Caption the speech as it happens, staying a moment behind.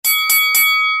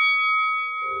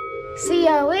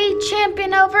COE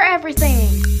champion over everything.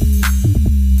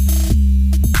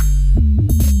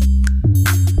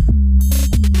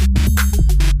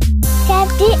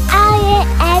 Champion over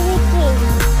everything.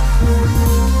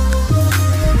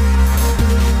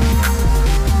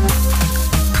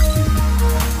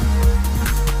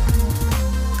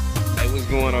 Hey, what's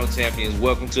going on, champions?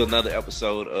 Welcome to another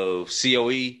episode of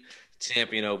COE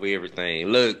Champion Over Everything.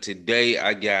 Look, today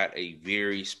I got a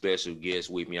very special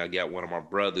guest with me. I got one of my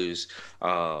brothers,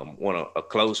 a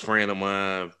close friend of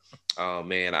mine.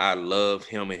 Man, I love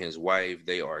him and his wife.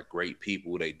 They are great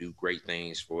people. They do great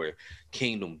things for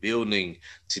kingdom building.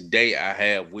 Today I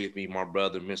have with me my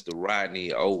brother, Mr.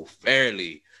 Rodney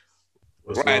O'Fairley.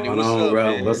 What's Rodney, going on, up,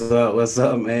 bro? man? What's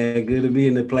up, man? Good to be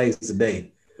in the place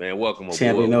today. Man, welcome aboard.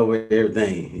 Champion over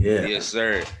everything. Yeah. Yes,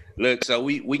 sir. Look, so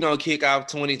we gonna kick off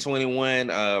 2021.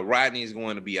 Rodney is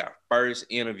going to be our first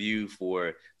interview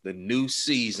for the new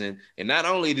season, and not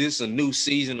only this a new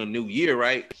season, a new year,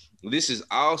 right? This is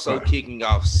also kicking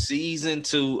off season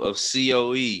 2 of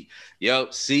COE.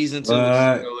 Yep, season 2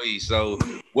 of COE. So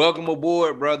welcome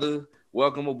aboard, brother.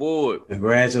 Welcome aboard.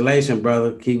 Congratulations,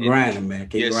 brother. Keep grinding, man.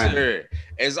 Keep grinding. Sir.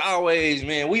 As always,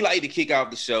 man, we like to kick off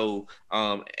the show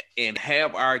and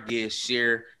have our guests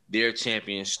share their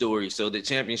champion story. So the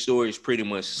champion story is pretty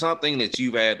much something that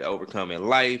you've had to overcome in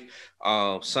life,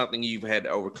 something you've had to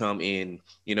overcome in,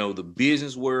 the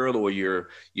business world or your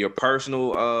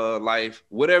personal life,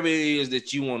 whatever it is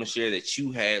that you want to share that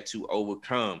you had to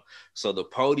overcome. So the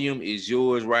podium is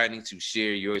yours, Rodney, to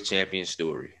share your champion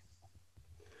story.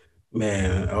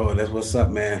 Man, that's what's up,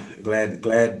 man.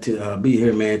 Glad to be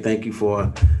here, man. Thank you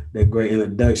for that great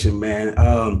introduction,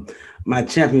 man. My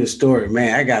champion story,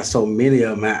 man. I got so many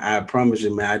of them. I promise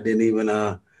you, man. I ain't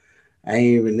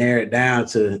even narrow it down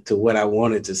to what I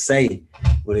wanted to say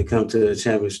when it comes to the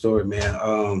champion story,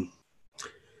 man.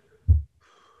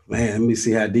 Man, let me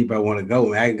see how deep I want to go,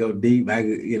 man. I can go deep. I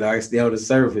can stay on the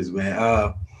surface,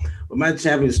 man. But my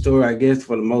champion story, I guess,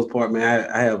 for the most part,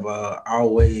 man, I have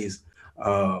always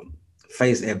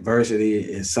faced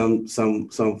adversity in some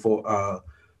sort or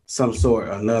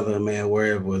another, man,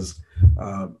 where it was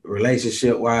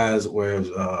relationship wise, where it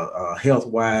was health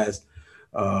wise,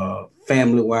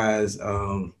 family wise,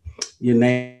 you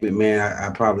name it, man. I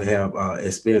probably have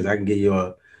experience. I can give you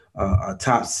a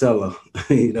top seller, on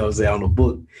the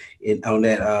book on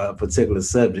that particular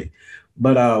subject.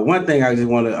 But one thing I just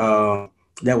want to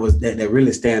that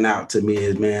really stand out to me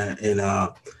is, man, and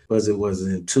it was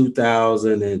in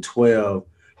 2012,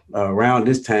 around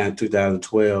this time,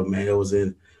 2012,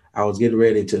 man. I was getting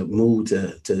ready to move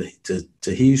to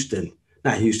Houston,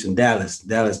 not Houston, Dallas,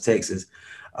 Texas.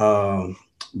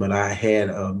 But I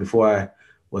had before I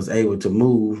was able to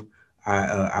move,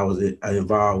 I was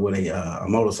involved with a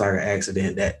motorcycle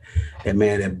accident that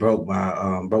broke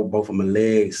both of my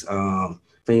legs,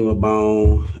 femur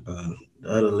bone, the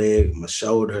other leg, my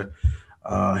shoulder.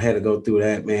 Had to go through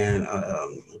that, man.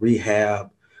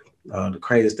 Rehab. The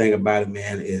craziest thing about it,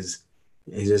 man, is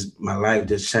just my life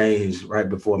just changed right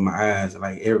before my eyes.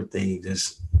 Like everything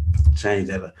just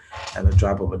changed at a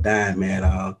drop of a dime, man.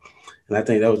 And I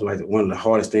think that was like one of the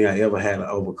hardest things I ever had to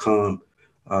overcome.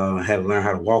 Had to learn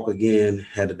how to walk again.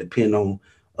 Had to depend on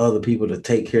other people to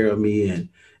take care of me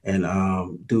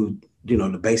and do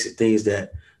the basic things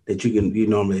that you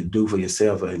normally do for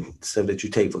yourself and stuff that you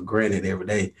take for granted every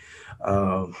day.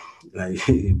 Like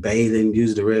bathing,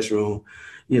 use the restroom,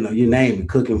 you name it,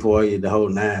 cooking for you, the whole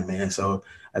nine, man. So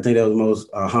I think that was the most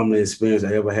humbling experience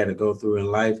I ever had to go through in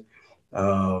life.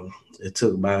 It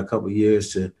took about a year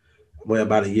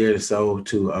or so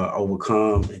to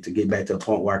overcome and to get back to a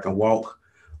point where I can walk.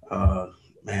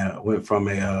 Man, I went from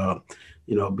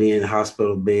being in a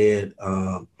hospital bed,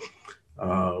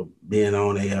 being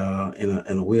on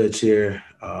in a wheelchair.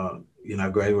 I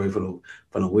graduated from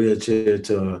a wheelchair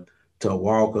to a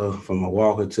walker, from a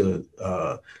walker to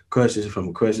crutches, from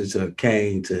a crutches to a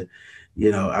cane to,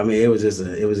 it was just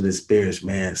it was an experience,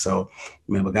 man. So,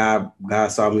 but God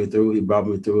saw me through. He brought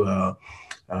me through. I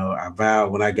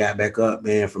vowed when I got back up,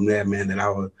 man, from that, man, that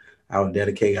I would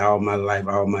dedicate all my life,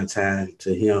 all my time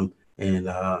to Him, and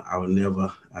I would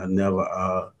never,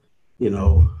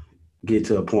 get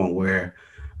to a point where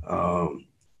I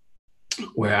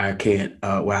can't,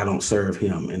 where I don't serve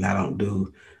Him and I don't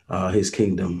do His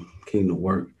kingdom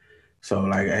work. So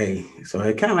so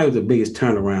it kind of like was the biggest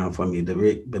turnaround for me, the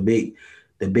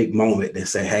big moment that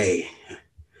say, hey,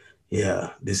 yeah,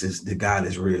 the God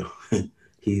is real.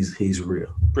 He's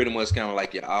real. Pretty much kind of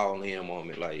like your all in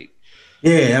moment, like.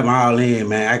 Yeah, I'm all in,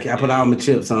 man. I put all my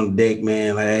chips on the deck,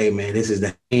 man. Like, hey, man, this is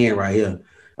the hand right here.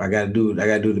 I gotta do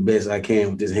the best I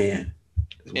can with this hand.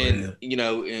 And you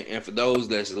know, and for those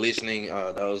that's listening,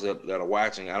 those that are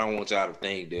watching, I don't want y'all to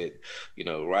think that, you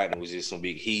know, Rodney was just some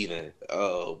big heathen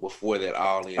before that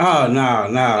all in. Oh no.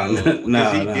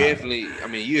 He definitely, I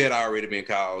mean, you had already been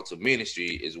called to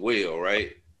ministry as well,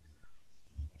 right?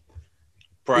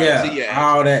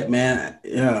 All that, man.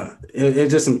 Yeah,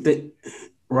 it's just some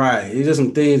right. It's just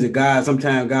some things that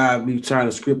sometimes God be trying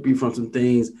to script you from some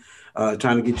things,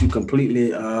 trying to get you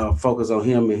completely focused on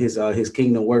Him and His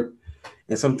kingdom work,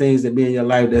 and some things that be in your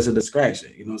life that's a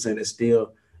distraction. You know what I'm saying? That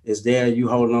still is there. You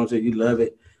holding on to it. You love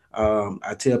it.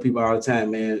 I tell people all the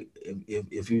time, man.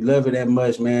 If you love it that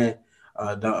much, man,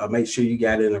 make sure you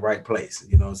got it in the right place.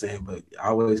 You know what I'm saying? But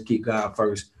always keep God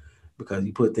first, because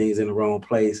you put things in the wrong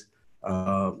place.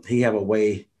 He have a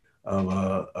way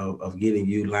of getting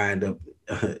you lined up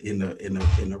in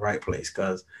the right place.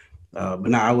 Cause, but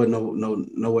no, I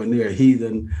wasn't nowhere near a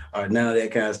heathen or none of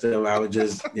that kind of stuff. I was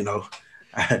just, you know,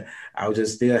 I was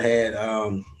just still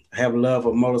have love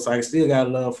for motorcycles. Still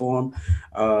got love for him.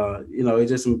 You know,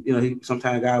 it's just, you know,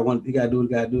 sometimes he got to do what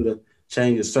he got to do to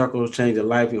change your circles, change your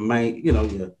life, your mind, you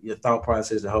know, your thought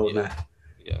process, the whole night.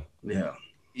 Yeah.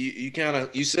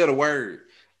 You said a word.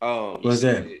 What's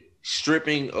that?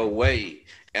 Stripping away.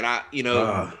 And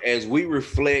as we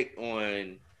reflect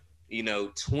on, you know,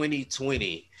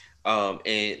 2020,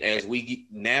 and as we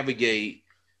navigate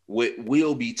what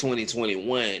will be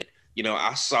 2021, you know,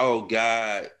 I saw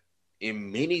God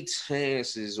in many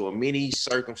chances or many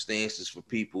circumstances for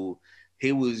people.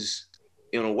 He was,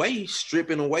 in a way,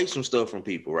 stripping away some stuff from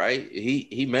people, right?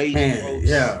 He made folks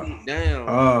sit down.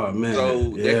 Oh man.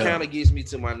 So that kind of gets me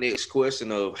to my next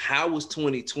question of, how was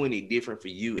 2020 different for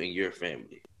you and your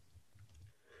family?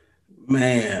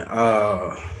 Man,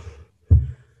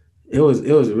 it was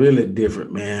really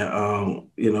different, man.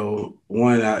 You know,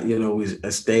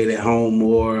 we stayed at home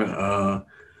more.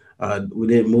 We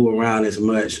didn't move around as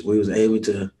much. We was able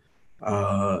to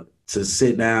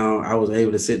sit down. I was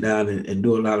able to sit down and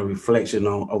do a lot of reflection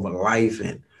over life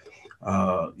and,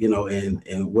 you know,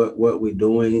 and what we're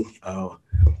doing,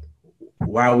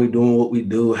 why we're doing what we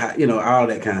do, how, you know, all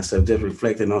that kind of stuff, just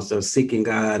reflecting on stuff, seeking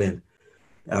God. And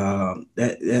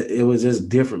that it was just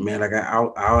different, man. Like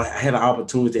I had an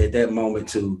opportunity at that moment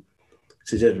to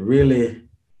just really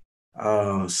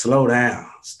slow down,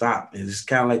 stop. And it's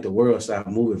kind of like the world stopped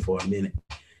moving for a minute.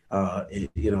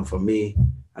 You know, for me,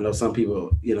 I know some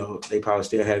people, you know, they probably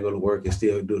still had to go to work and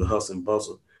still do the hustle and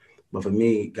bustle. But for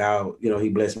me, God, you know, He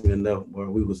blessed me enough where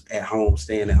we was at home,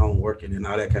 staying at home, working and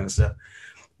all that kind of stuff.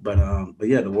 But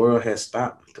yeah, the world has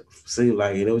stopped. Seemed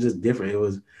like it was just different. It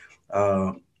was,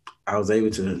 I was able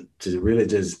to really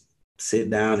just sit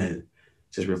down and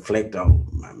just reflect on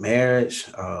my marriage,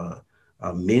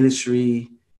 ministry,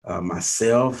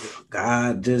 myself,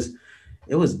 God. Just,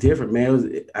 it was different,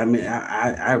 man.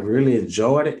 I really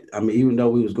enjoyed it. I mean, even though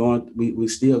we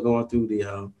still going through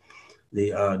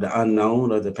the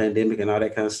unknown of the pandemic and all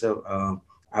that kind of stuff.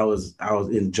 I was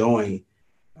enjoying,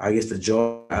 I guess the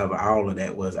joy of all of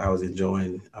that was I was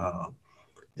enjoying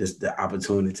just the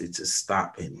opportunity to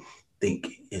stop and think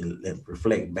and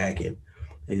reflect back and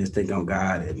just think on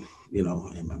God and, you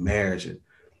know, and my marriage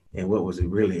and what was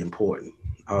really important,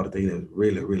 all the things that was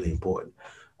really, really important.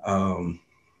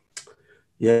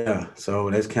 Yeah, so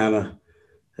that's kind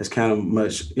of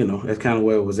much, you know, that's kind of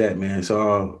where it was at, man.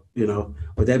 So, you know,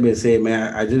 with that being said,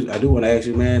 man, I do want to ask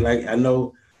you, man, like, I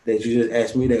know that you just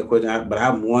asked me that question, but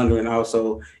I'm wondering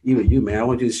also, even you, man, I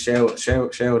want you to share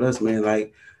with us, man,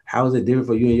 like, how is it different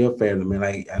for you and your family, man?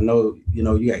 Like, I know, you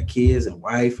know, you got kids and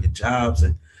wife and jobs,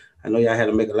 and I know y'all had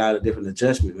to make a lot of different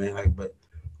adjustments, man. Like, but,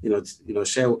 you know,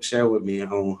 share with me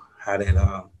on how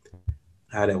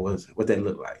that was, what that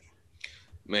looked like.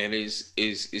 Man,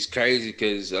 it's crazy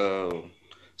because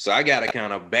so I gotta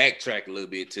kind of backtrack a little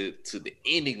bit to the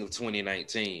ending of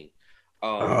 2019.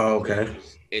 Okay.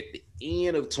 At the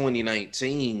end of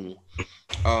 2019,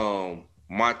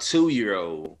 my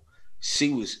 2-year-old,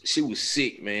 she was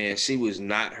sick, man. She was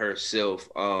not herself.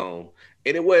 And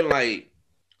it wasn't like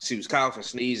she was coughing,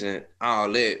 sneezing,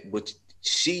 all that, but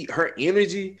her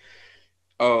energy,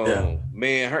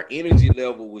 man, her energy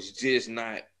level was just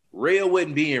not real.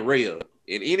 Wasn't being real.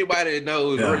 And anybody that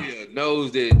knows Rhea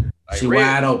knows that, like, she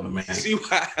wide open, man. She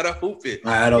wide open.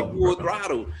 Wide open. Full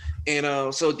throttle.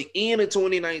 And so at the end of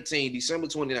 2019, December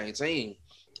 2019,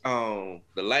 the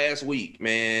last week,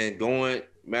 man, going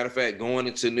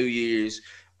into New Year's,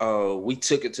 we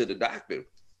took it to the doctor.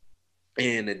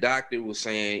 And the doctor was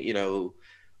saying, you know,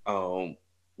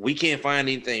 we can't find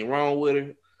anything wrong with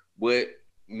her, but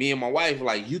me and my wife,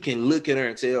 like, you can look at her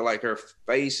and tell, like, her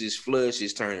face is flushed,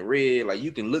 is turning red. Like,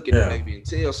 you can look at her maybe and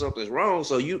tell something's wrong.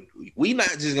 So we not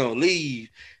just gonna leave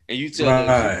and you tell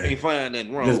her you can't find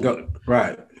nothing wrong. Just go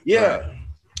right. Yeah. Right.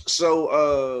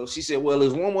 So she said, well,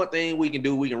 there's one more thing we can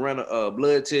do. We can run a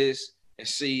blood test and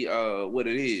see what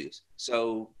it is.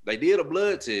 So they did a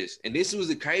blood test, and this was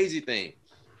the crazy thing.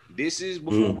 This is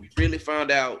before we really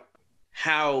found out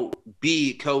how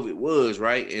big COVID was,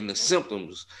 right? And the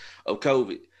symptoms of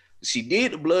COVID. She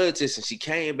did the blood test and she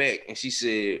came back and she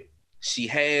said she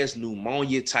has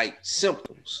pneumonia type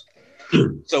symptoms.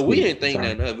 So we didn't think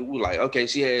nothing of it. We were like, okay,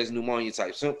 she has pneumonia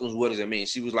type symptoms. What does that mean?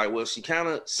 She was like, well, she kind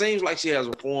of seems like she has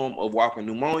a form of walking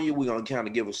pneumonia. We're going to kind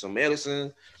of give her some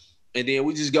medicine and then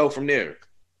we just go from there.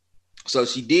 So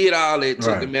she did all that,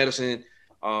 took the medicine.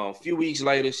 A few weeks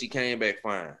later, she came back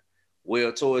fine.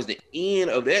 Well, towards the end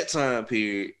of that time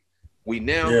period, we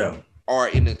now are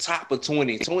in the top of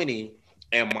 2020,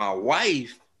 and my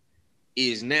wife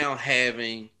is now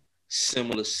having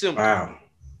similar symptoms. Wow.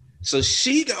 So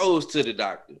she goes to the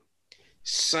doctor.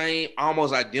 Same,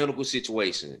 almost identical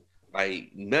situation.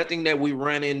 Like nothing that we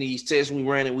run in these tests we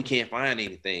run in, we can't find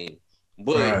anything.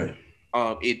 But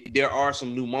there are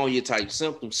some pneumonia type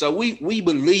symptoms. So we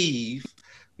believe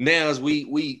now as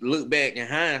we look back in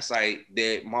hindsight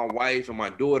that my wife and my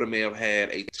daughter may have had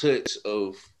a touch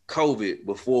of COVID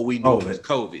before we knew it was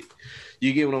COVID.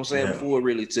 You get what I'm saying? Before it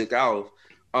really took off.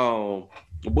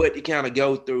 But to kind of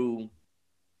go through,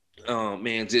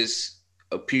 man, just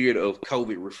a period of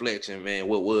COVID reflection, man,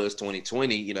 what was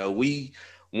 2020, you know,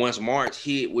 once March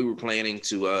hit, we were planning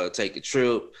to take a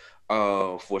trip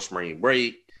for spring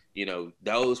break. You know,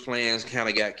 those plans kind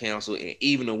of got canceled. And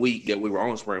even the week that we were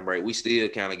on spring break, we still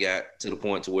kind of got to the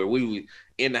point to where we were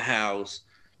in the house.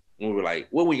 We were like,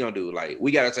 what are we going to do? Like,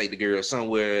 we got to take the girls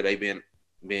somewhere. They've been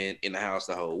in the house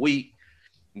the whole week.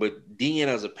 But then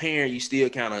as a parent, you still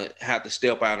kind of have to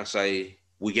step out and say,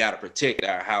 we got to protect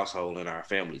our household and our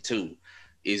family too.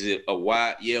 Is it a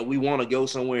wise? Yeah, we want to go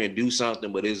somewhere and do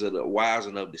something, but is it a wise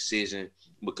enough decision?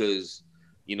 Because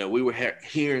you know, we were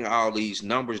hearing all these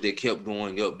numbers that kept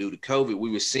going up due to COVID.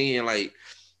 We were seeing like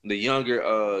the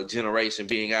younger generation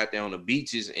being out there on the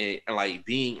beaches and like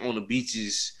being on the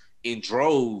beaches in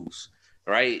droves,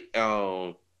 right?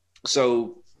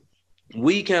 So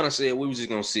we kind of said we were just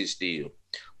gonna sit still.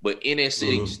 But in that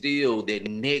sitting still, that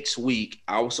next week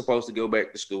I was supposed to go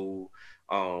back to school.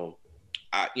 I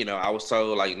was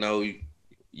told like, no,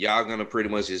 y'all gonna pretty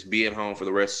much just be at home for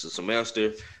the rest of the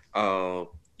semester.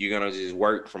 You're gonna just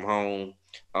work from home.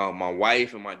 My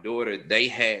wife and my daughter, they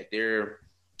had their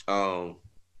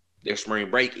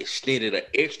spring break extended an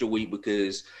extra week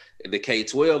because the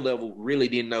K-12 level really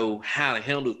didn't know how to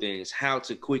handle things, how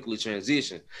to quickly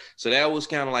transition. So that was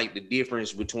kind of like the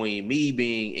difference between me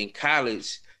being in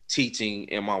college teaching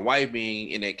and my wife being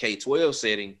in that K-12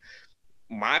 setting.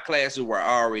 My classes were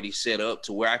already set up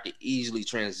to where I could easily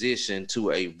transition to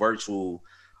a virtual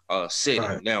setting.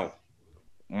 Right. Now,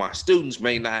 my students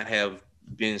may not have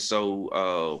been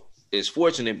so as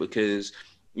fortunate because,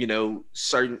 you know,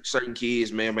 certain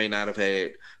kids may or may not have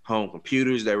had home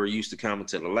computers that were used to coming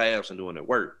to the labs and doing their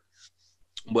work.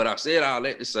 But I said all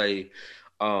that to say,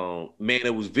 man,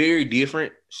 it was very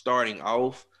different starting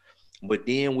off, but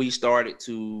then we started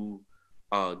to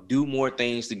do more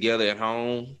things together at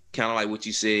home, kind of like what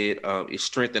you said. It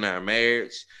strengthened our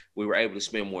marriage. We were able to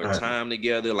spend more time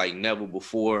together like never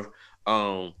before.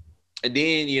 And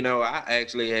then, you know, I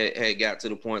actually had got to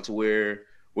the point to where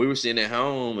we were sitting at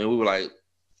home and we were like,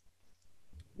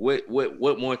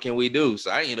 what more can we do?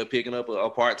 So I ended up picking up a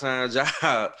part-time job,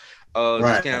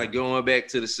 just kind of going back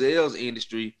to the sales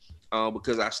industry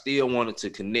because I still wanted to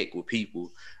connect with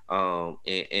people.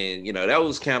 And you know, that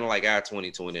was kind of like our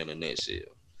 2020 in a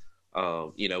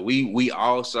nutshell. You know, we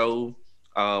also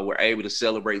were able to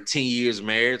celebrate 10 years of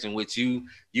marriage, in which you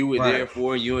were there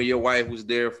for, you and your wife was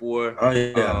there for. Oh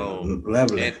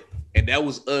yeah, and that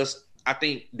was us. I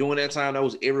think during that time, that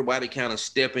was everybody kind of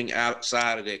stepping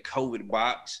outside of that COVID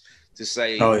box to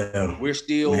say, we're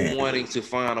still wanting to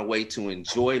find a way to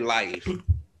enjoy life, with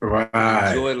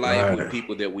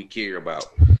people that we care about.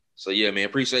 So yeah, man,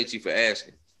 appreciate you for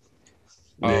asking.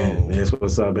 Man, that's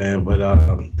what's up, man. But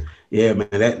yeah, man,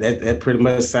 that pretty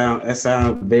much sounds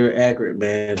very accurate,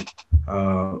 man.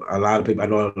 A lot of people, I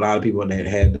know a lot of people that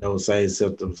had those same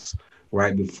symptoms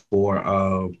right before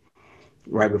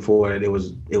it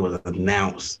was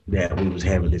announced that we was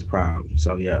having this problem.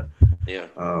 So yeah.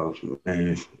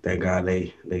 Man, thank God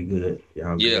they good.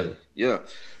 Y'all good. Yeah.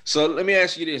 So let me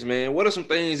ask you this, man. What are some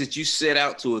things that you set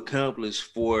out to accomplish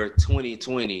for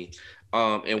 2020?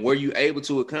 And were you able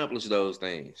to accomplish those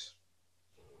things?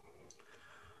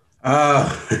 Well,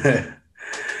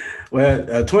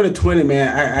 2020,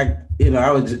 man,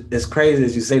 I was as crazy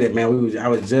as you say that, man. I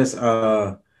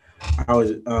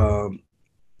was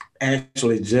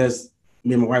actually just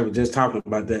me and my wife were just talking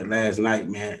about that last night,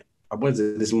 man. Was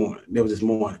it this morning? It was this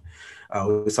morning.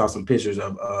 We saw some pictures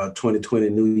of 2020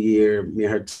 New Year. Me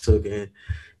and her took it,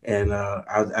 and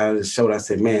I just showed. I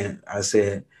said, man, I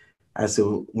said,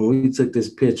 when we took this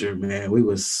picture, man, we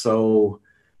were so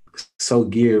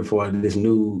geared for this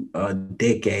new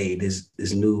decade, this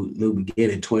new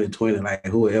beginning, 2020. Like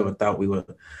who ever thought we would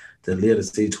to live to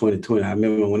see 2020? I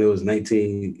remember when it was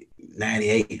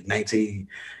 1998, 1990.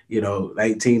 You know what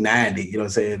I'm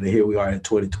saying? And here we are in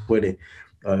 2020. It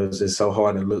was just so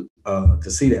hard to look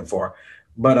to see that far.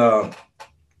 But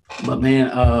man,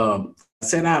 I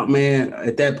set out, man.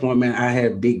 At that point, man, I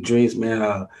had big dreams,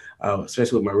 man.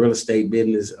 Especially with my real estate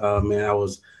business, man. I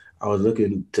was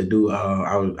looking to do.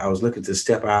 I was looking to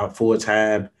step out full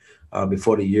time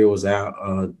before the year was out.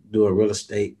 Doing real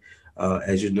estate,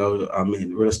 as you know. I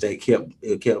mean, real estate kept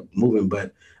moving,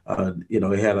 but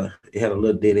it had a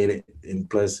little dent in it, and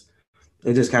plus,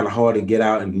 it's just kind of hard to get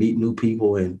out and meet new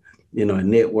people and and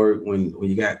network when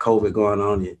you got COVID going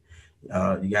on. And,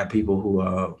 you got people who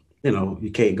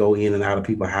you can't go in and out of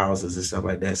people's houses and stuff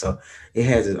like that. So it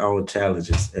has its own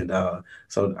challenges. And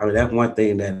so I mean that's one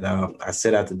thing that I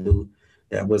set out to do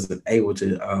that I wasn't able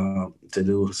to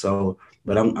do. So,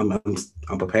 but I'm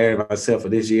preparing myself for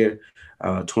this year,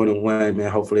 21,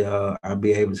 man. Hopefully I'll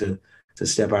be able to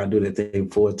step out and do that thing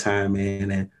full time,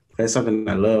 man. And that's something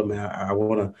I love, man. I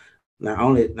want to not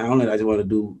only I just want to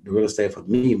do the real estate for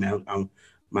me, man.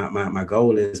 My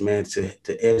goal is, man, to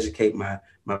educate my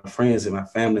friends and my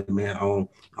family, man,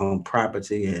 on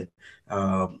property and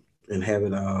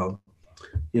having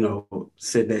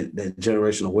set that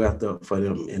generational wealth up for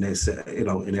them and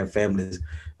in their families,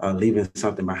 leaving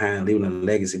something behind, leaving a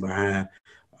legacy behind.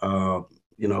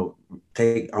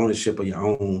 Take ownership of your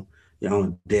own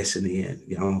destiny and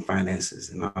your own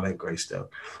finances and all that great stuff.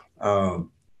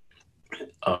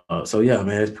 So yeah,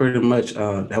 man, it's pretty much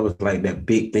that was like that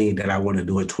big thing that I want to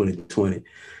do in 2020.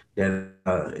 That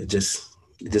it just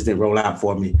didn't roll out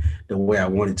for me the way I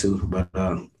wanted to. But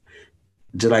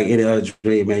just like any other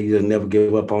dream, man, you just never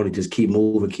give up on it. Just keep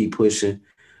moving, keep pushing.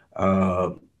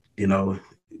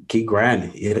 Keep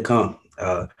grinding. It'll come.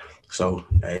 So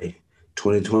hey,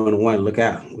 2021, look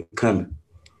out, we're coming.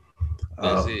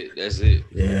 That's it.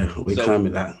 Yeah, we're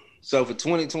coming out. So for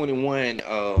 2021,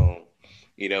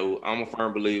 I'm a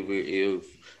firm believer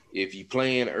if you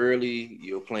playing early,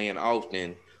 you're playing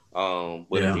often.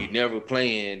 But if you never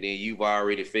playing, then you've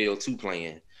already failed to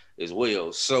playing as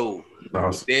well. So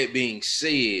with that being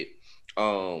said,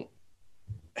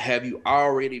 have you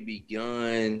already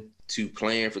begun to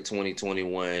plan for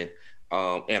 2021?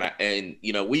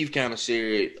 We've kind of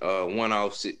shared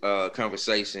one-off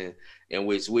conversation in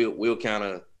which we're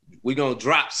gonna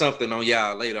drop something on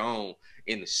y'all later on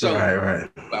in the show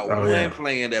about one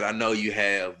plan that I know you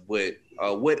have, but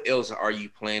what else are you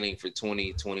planning for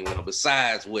 2021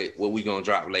 besides what we gonna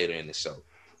drop later in the show?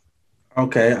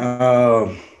 Okay,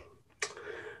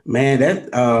 man,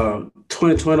 that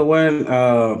 2021,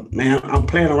 man, I'm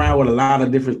playing around with a lot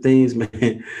of different things,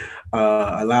 man.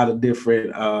 A lot of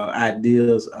different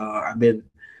ideas. I've been,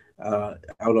 I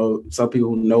don't know, some people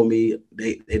who know me,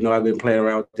 they know I've been playing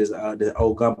around with this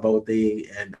old gumbo thing,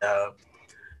 and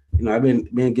I've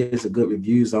been getting some good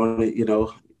reviews on it.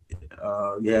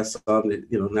 Some that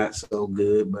not so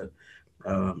good, but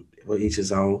for each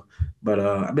his own. But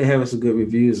I've been having some good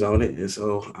reviews on it, and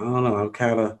so I don't know. I'm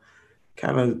kind of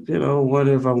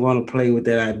wonder if I'm going to play with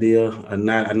that idea or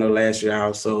not. I know last year I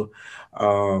also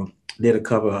did a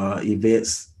couple of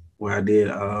events where I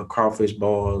did crawfish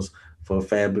balls for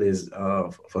families,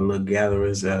 for little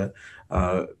gatherings,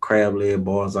 crab leg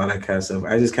balls, all that kind of stuff.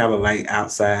 I just kind of like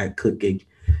outside cooking,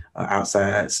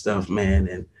 outside stuff, man,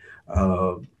 and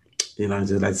I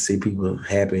just like to see people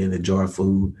happy and enjoy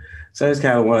food. So it's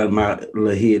kind of one of my little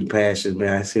hidden passions,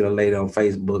 man. I see a lady on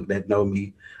Facebook that know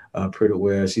me pretty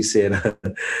well. She said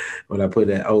when I put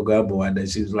that old gumbo out there,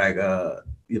 she was like,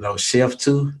 chef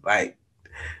too. Like,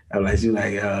 I'm like, she's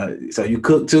like, so you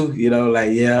cook too?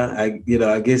 Like, yeah,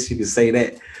 I guess you could say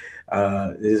that.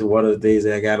 This is one of the things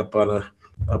that I got up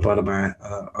under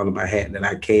my hat that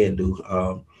I can do.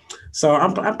 So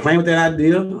I'm playing with that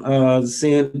idea,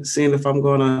 seeing if I'm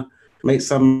gonna make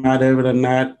something out of it or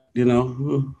not.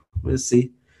 We'll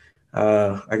see.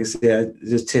 Like I said, I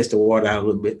just test the water out a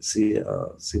little bit, see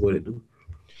what it do.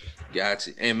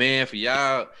 Gotcha. And man, for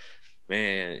y'all,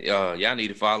 y'all need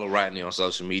to follow Rodney on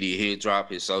social media. He'll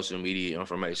drop his social media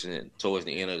information towards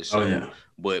the end of the show. Oh, yeah.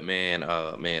 But man,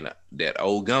 that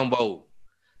old gumbo,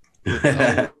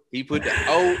 he put the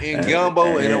O in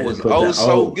gumbo, and it was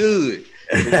so good.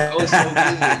 It was so good,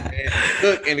 man.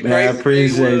 Look, and the Man, I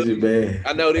crazy appreciate thing you, was, man.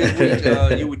 I know this week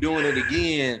you were doing it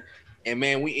again, and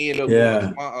man, we ended up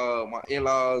going to my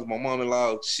in-laws, my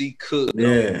mom-in-law. She cooked.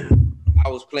 Yeah. I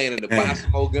was planning to buy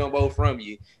some more gumbo from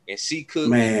you, and she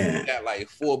cooked. Man, got like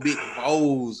 4 big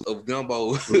bowls of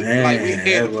gumbo. Man, like we had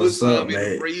to that's put some up, in the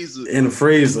man. freezer. In the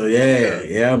freezer,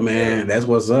 yeah, man. Yeah. That's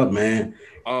what's up, man.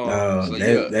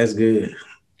 That's good.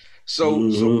 So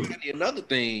Rodney, another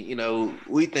thing, you know,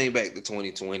 we think back to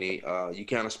 2020. You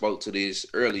kind of spoke to this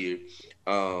earlier.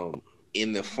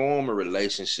 In the former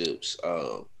relationships,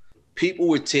 people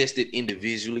were tested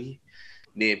individually,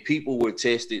 then people were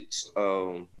tested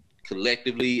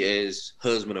collectively as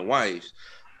husband and wives.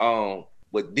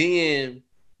 But then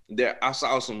I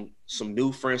saw some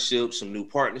new friendships, some new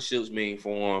partnerships being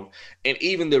formed, and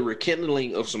even the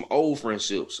rekindling of some old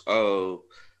friendships.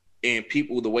 And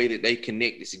people, the way that they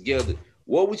connected together.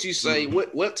 What would you say?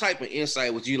 What type of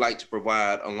insight would you like to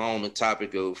provide along the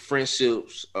topic of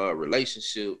friendships,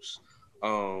 relationships,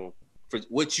 for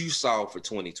what you saw for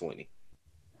 2020?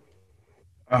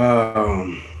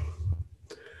 The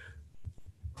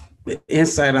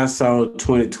insight I saw in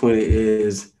 2020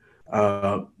 is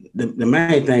the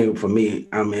main thing for me.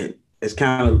 I mean, it's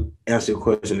kind of answer your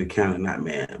question to kind of not,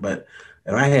 man, but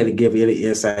if I had to give any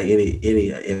insight, any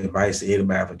advice to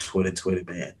anybody for 2020,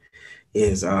 man,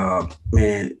 is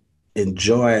man,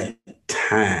 enjoy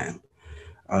time.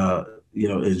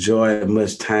 Enjoy as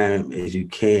much time as you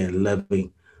can,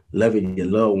 loving your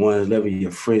loved ones, loving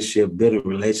your friendship, building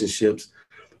relationships,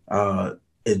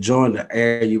 enjoying the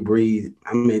air you breathe.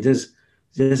 I mean, just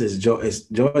enjoy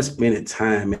spending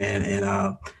time, man, and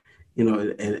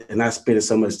and not spending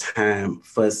so much time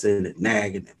fussing and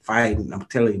nagging and fighting. I'm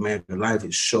telling you, man, life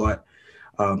is short.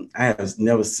 I have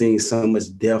never seen so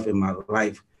much death in my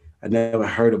life. I never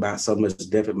heard about so much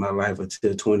death in my life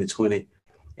until 2020.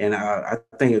 And I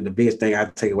think the biggest thing I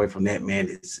take away from that, man,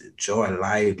 is enjoy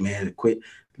life, man.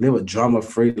 Live a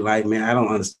drama-free life, man. I don't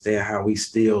understand how we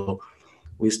still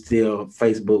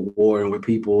Facebook warring with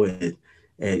people and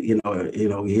we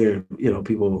hear,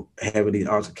 people having these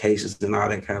altercations and all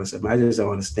that kind of stuff. I just don't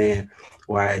understand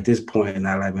why at this point in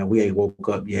our life, man, we ain't woke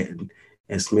up yet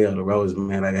and smell the roses,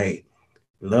 man. Like, hey,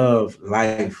 love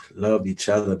life, love each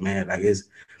other, man. Like,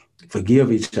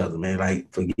 forgive each other, man.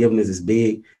 Like, forgiveness is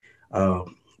big.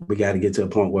 We got to get to a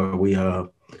point where we're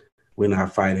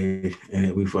not fighting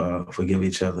and we forgive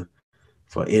each other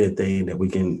for anything that we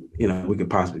can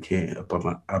possibly can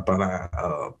upon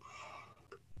our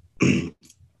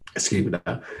excuse me,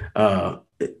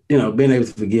 being able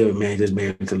to forgive, man, just being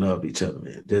able to love each other,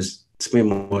 man. Just spend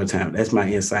more time. That's my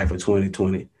insight for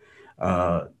 2020.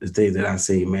 The things that I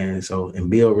see, man. So, and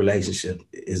build relationship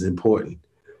is important.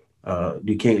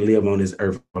 You can't live on this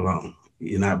earth alone.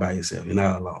 You're not by yourself. You're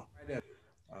not alone.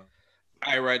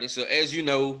 All right. So as you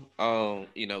know, for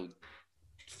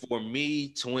me,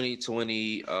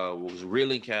 2020 was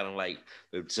really kind of like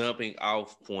the jumping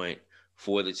off point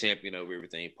for the Champion Over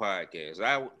Everything podcast.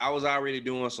 I was already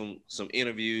doing some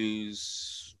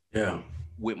interviews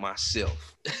with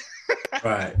myself.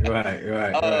 Right.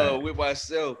 With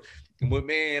myself. But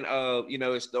man,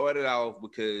 it started off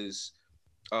because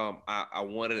I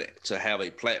wanted to have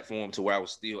a platform to where I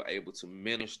was still able to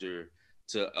minister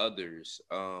to others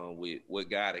with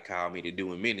what God had called me to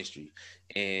do in ministry.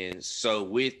 And so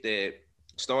with that,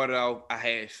 started off, I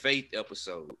had faith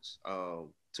episodes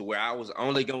to where I was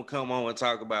only going to come on and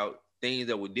talk about things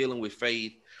that were dealing with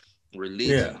faith,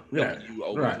 religion, helping you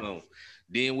overcome. Right.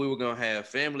 Then we were going to have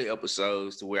family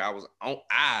episodes to where I was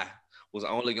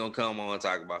only going to come on and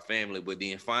talk about family, but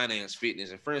then finance,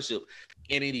 fitness, and friendship.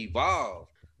 And it evolved.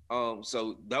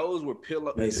 So those were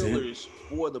pillars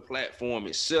for the platform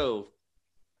itself.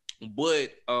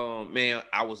 But man,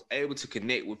 I was able to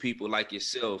connect with people like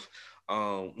yourself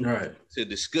to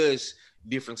discuss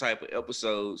different type of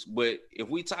episodes. But if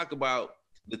we talk about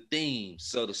the themes,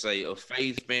 so to say, of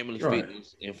faith, family,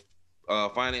 fitness, and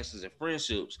finances and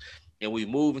friendships, and we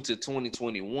move into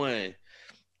 2021,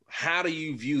 how do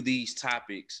you view these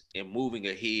topics and moving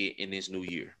ahead in this new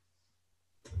year?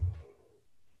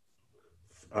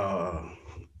 How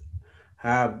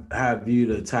I view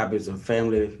the topics of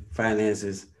family,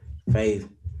 finances, faith,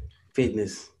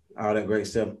 fitness, all that great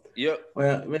stuff. Yep.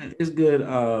 Well, man, it's good.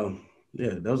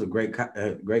 Those are great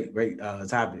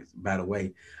topics, by the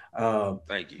way.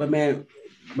 Thank you. But man,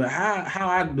 how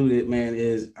I do it, man,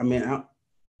 is I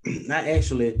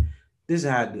actually, this is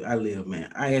how I live,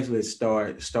 man. I actually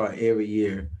start every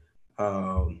year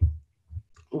around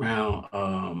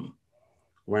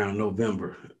around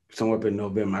November, somewhere up in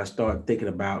November, I started thinking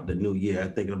about the new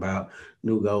year, thinking about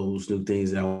new goals, new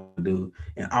things that I want to do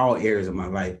in all areas of my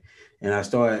life. And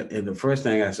the first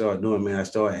thing I started doing, man, I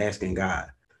started asking God.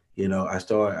 I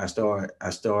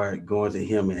started going to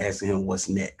Him and asking Him what's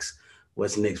next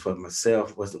for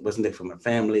myself, what's next for my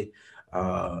family,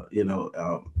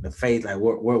 the faith, like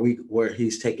where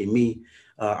He's taking me,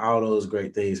 all those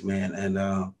great things, man.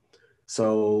 And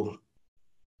so,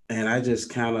 and I just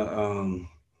kind of,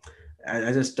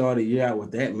 I just started a year out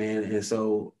with that, man. And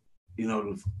so,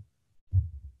 you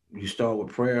start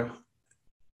with prayer.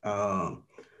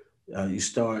 You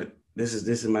start. This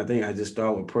is my thing. I just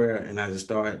start with prayer, and I just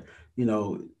start.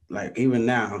 Like even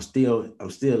now, I'm still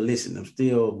listening. I'm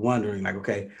still wondering, like,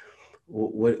 okay,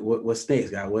 what's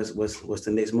next, God? What's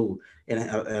the next move? And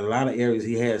a lot of areas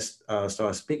He has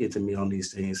started speaking to me on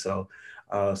these things. So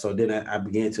then I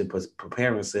began to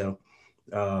prepare myself.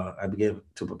 I began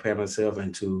to prepare myself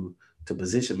and to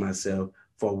position myself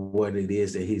for what it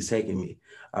is that He's taking me.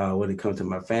 When it comes to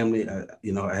my family,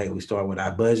 hey, we start with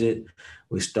our budget.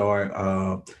 We start,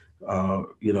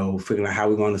 figuring out how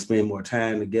we're going to spend more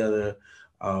time together.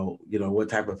 What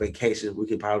type of vacation we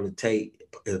could probably take,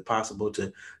 if possible,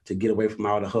 to get away from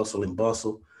all the hustle and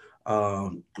bustle.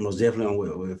 Most definitely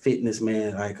with fitness,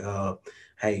 man. Like,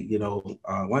 hey,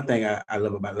 one thing I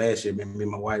love about last year, man, me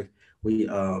and my wife, we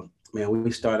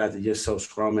started out the year so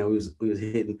strong, man.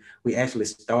 We actually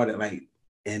started like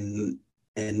in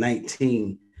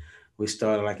 19. We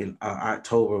started like in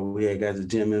October. We had got the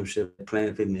gym membership at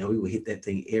Planet Fitness. We would hit that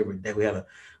thing every day. We had a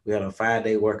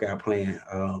 5-day workout plan.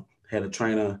 Had a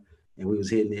trainer, and we was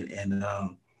hitting it, and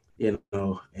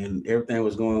and everything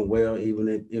was going well. Even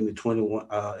in the 21,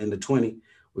 in the 20,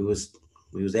 we was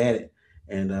at it,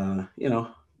 and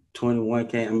 21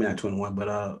 came. I mean, not 21,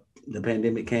 but the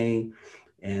pandemic came,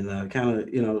 and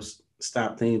kind of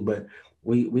stopped things. But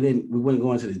we wouldn't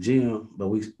go into the gym, but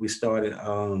we started.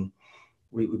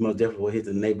 We most definitely would hit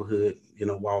the neighborhood,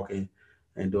 walking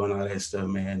and doing all that stuff,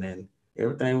 man, and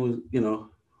everything was,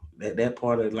 that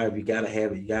part of life, you gotta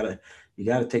have it. You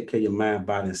gotta take care of your mind,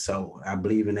 body, and soul. I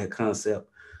believe in that concept.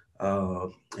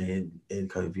 And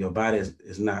because if your body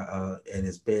is not at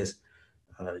its best,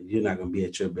 you're not gonna be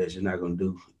at your best. You're not gonna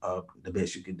do the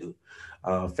best you can do.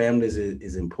 Families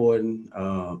is important.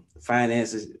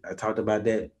 Finances, I talked about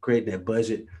that. Creating that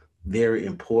budget, very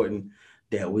important.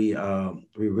 That we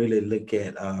really look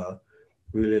at our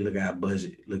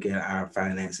budget, look at our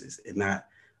finances, and not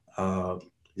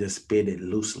just spend it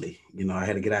loosely. I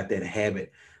had to get out that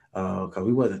habit because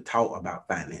we wasn't taught about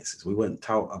finances. We wasn't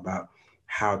taught about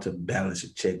how to balance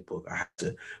your checkbook, how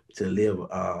to live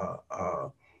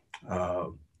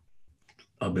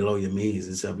below your means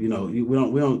and stuff. We don't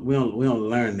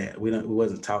learn that. We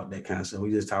wasn't taught that kind of stuff.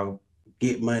 We just taught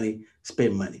get money,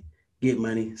 spend money, get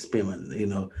money, spend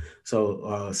money.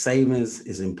 So savings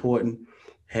is important.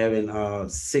 Having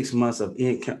 6 months of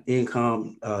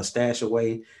income stashed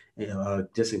away,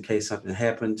 just in case something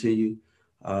happened to you,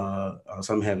 or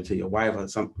something happened to your wife, or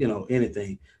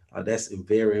anything. That's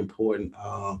very important.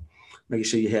 Making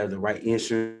sure you have the right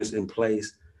insurance in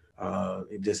place,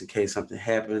 just in case something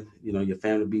happened. Your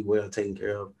family be well taken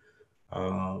care of.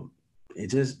 And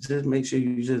just make sure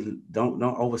you just don't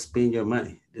overspend your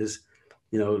money. Just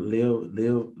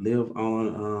live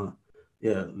on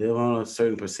a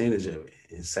certain percentage of it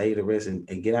and save the rest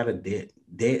and get out of debt.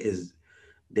 Debt is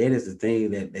the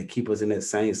thing that keep us in that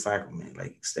same cycle, man.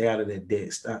 Like, stay out of that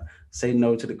debt. Stop. Say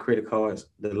no to the credit cards,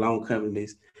 the loan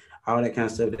companies, all that kind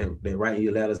of stuff that writing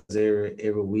you letters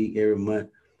every week, every month.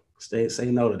 Say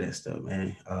no to that stuff,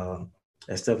 man.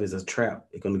 That stuff is a trap.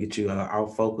 It's gonna get you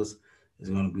out focus. It's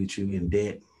gonna get you in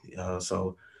debt.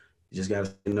 So you just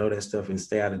gotta know that stuff and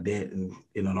stay out of debt, and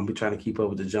don't be trying to keep up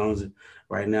with the Joneses.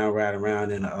 Right now, I'm riding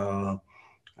around in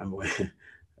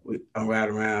I'm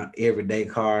riding around everyday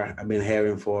car I've been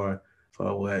having for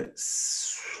what,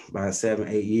 about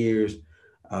 7-8 years.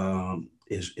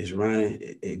 It's running.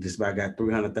 It just about got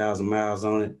 300,000 miles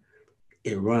on it.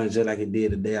 It runs just like it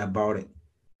did the day I bought it.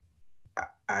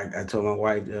 I told my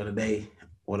wife the other day,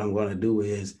 what I'm going to do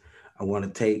is I want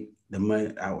to take the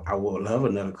money. I would love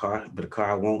another car, but a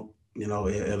car I won't.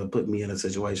 It'll put me in a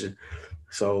situation.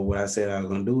 So what I said I was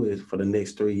going to do is for the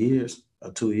next 3 years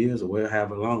or 2 years or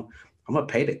however long, I'm going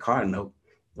to pay the car note.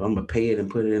 I'm going to pay it and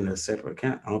put it in a separate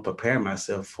account. I'm going to prepare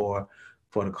myself for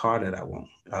the car that I want,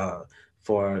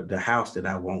 for the house that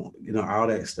I want, all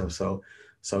that stuff. So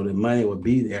the money will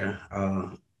be there.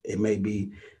 It may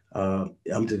be, I'm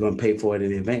just going to pay for it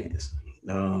in advance.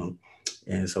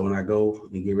 And so when I go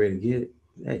and get ready to get it,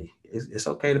 hey, it's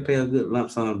okay to pay a good lump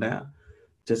sum down,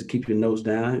 just to keep your notes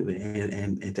down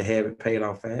and to have it paid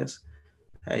off fast.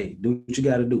 hey, do what you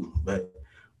got to do. But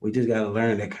we just got to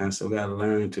learn that kind of stuff. We got to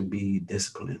learn to be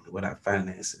disciplined with our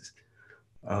finances.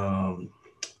 Um,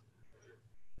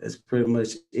 that's pretty much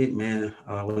it, man.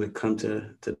 When it comes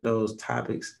to those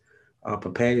topics,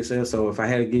 prepare yourself. So if I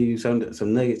had to give you some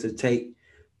nuggets to take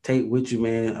with you,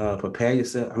 man, prepare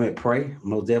yourself. I mean, pray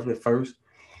most definitely first.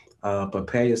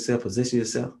 Prepare yourself, position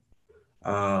yourself,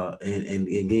 and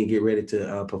then get ready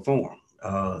to perform.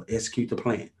 Execute the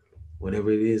plan, whatever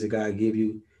it is that God give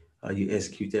you. You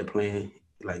execute that plan.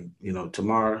 Like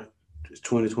tomorrow, it's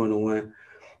 2021.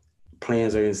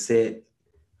 Plans are in set.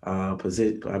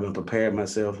 Position. I've been prepared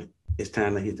myself. It's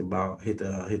time to hit the ball, hit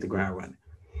the ground running.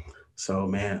 So,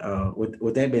 man,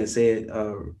 with that being said,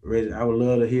 Reggie, I would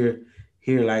love to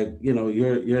hear like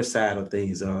your side of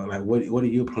things. Like what are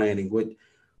you planning? What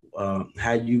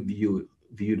how you view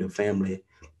the family,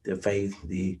 the faith,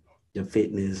 the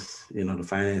fitness, the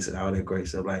finances, all that great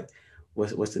stuff. Like,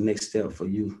 what's the next step for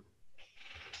you?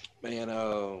 Man,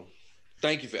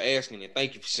 thank you for asking and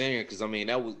thank you for sharing, because I mean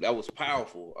that was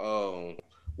powerful.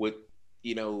 With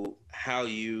how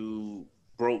you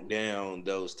broke down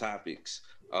those topics.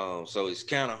 So it's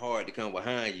kind of hard to come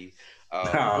behind you.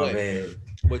 Oh man,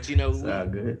 but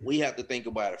we have to think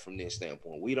about it from this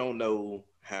standpoint. We don't know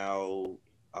how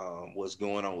what's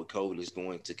going on with COVID is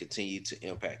going to continue to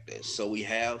impact us. So we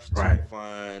have to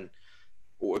find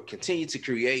or continue to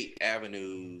create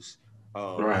avenues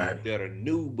that are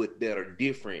new but that are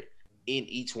different in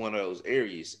each one of those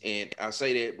areas. And I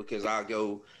say that because I'll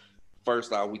go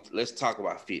first off, let's talk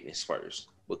about fitness first.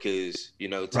 Because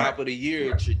top of the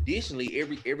year, traditionally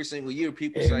every single year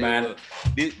people say, well,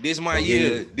 this my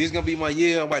year. This is gonna be my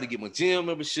year. I'm about to get my gym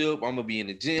membership. I'm gonna be in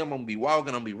the gym. I'm gonna be walking.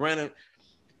 I'm gonna be running.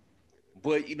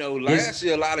 But last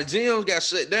year a lot of gyms got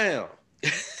shut down,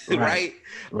 right?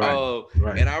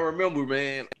 And I remember,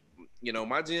 man,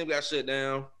 my gym got shut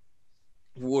down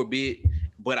for a bit,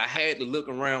 but I had to look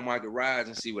around my garage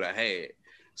and see what I had.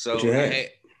 So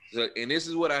and this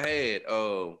is what I had.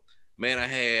 Man, I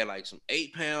had like some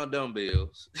 8-pound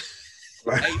dumbbells.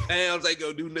 8 pounds ain't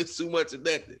gonna do too much of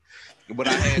nothing. But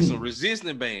I had some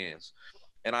resistance bands,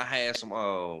 and I had some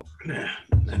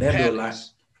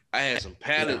pallets. I had some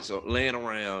pallets laying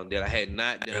around that I had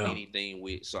not done anything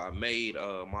with. So I made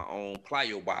my own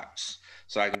plyo box,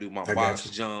 so I can do my box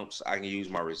jumps. I can use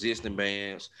my resistance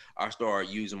bands. I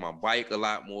started using my bike a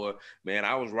lot more. Man,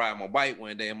 I was riding my bike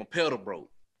one day and my pedal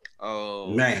broke.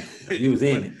 Man, you was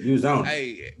in it. You was on it.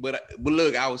 Hey, but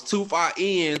look, I was too far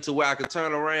in to where I could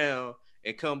turn around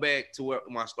and come back to where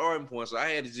my starting point. So I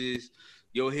had to just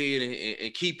go ahead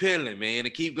and keep pedaling, man,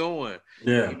 and keep going.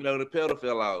 Yeah. Even though the pedal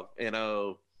fell off. And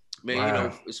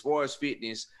man, as far as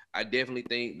fitness, I definitely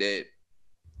think that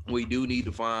we do need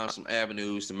to find some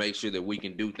avenues to make sure that we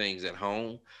can do things at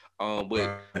home.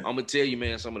 But I'm gonna tell you,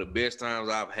 man, some of the best times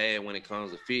I've had when it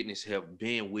comes to fitness have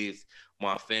been with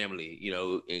my family,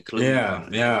 including my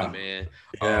family,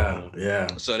 man.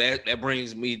 So that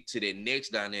brings me to the next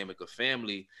dynamic of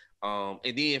family,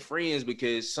 and then friends,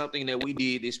 because something that we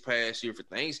did this past year for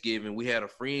Thanksgiving, we had a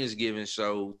Friendsgiving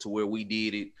show to where we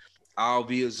did it all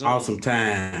via Zoom. Awesome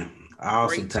time.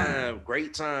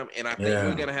 Great time. And I think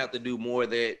we're gonna have to do more of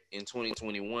that in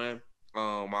 2021.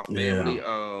 My family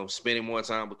spending more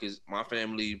time, because my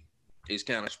family is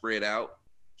kind of spread out.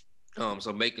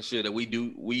 So making sure that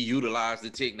we utilize the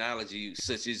technology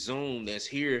such as Zoom that's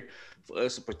here for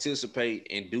us to participate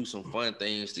and do some fun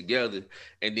things together.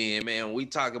 And then, man, when we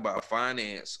talk about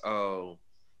finance,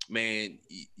 man,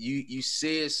 you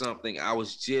said something. I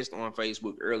was just on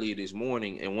Facebook earlier this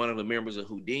morning, and one of the members of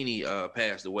Houdini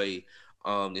passed away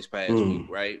this past week,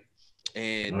 right?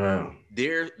 And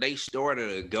they started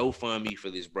a GoFundMe for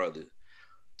this brother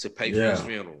to pay for his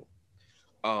funeral.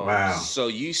 So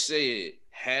you said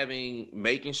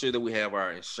making sure that we have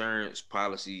our insurance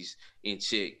policies in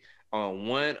check.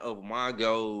 One of my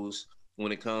goals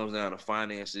when it comes down to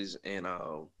finances and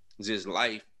just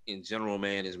life in general,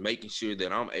 man, is making sure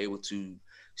that I'm able to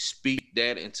speak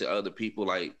that into other people,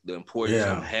 like the importance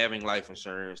of having life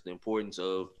insurance, the importance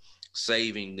of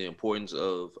saving, the importance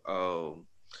of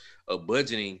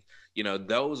budgeting.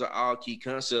 Those are all key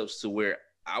concepts to where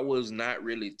I was not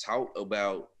really taught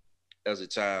about as a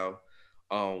child.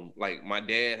 Like my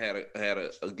dad had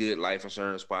a good life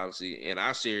insurance policy, and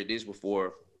I shared this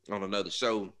before on another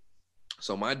show.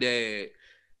 So my dad,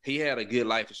 he had a good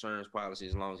life insurance policy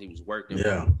as long as he was working.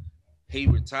 Yeah. He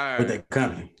retired. With that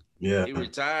company. Yeah. He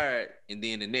retired, and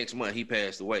then the next month he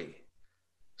passed away.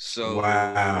 So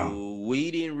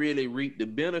we didn't really reap the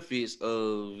benefits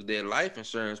of that life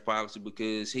insurance policy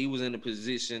because he was in a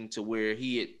position to where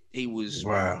he was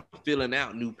filling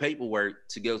out new paperwork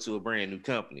to go to a brand new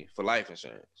company for life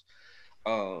insurance.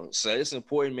 So it's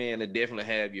important, man, to definitely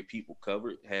have your people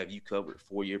covered, have you covered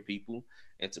for your people,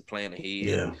 and to plan ahead.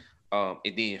 Yeah.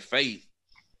 And then faith.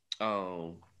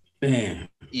 Man,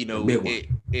 You know, big one.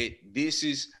 This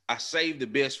is, I saved the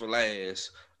best for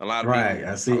last. A lot of Right,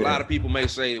 people, I see that. lot of people may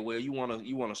say, well, you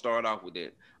wanna start off with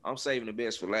that. I'm saving the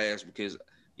best for last because,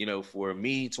 you know, for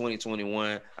me,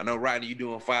 2021, I know Rodney, you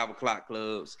doing 5 o'clock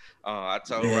clubs. I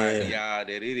told Rodney, y'all,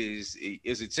 that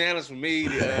it's a challenge for me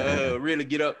to really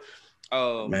get up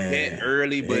that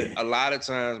early. But a lot of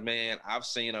times, man, I've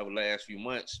seen over the last few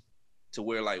months to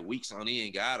where like weeks on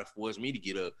end, God have forced me to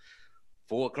get up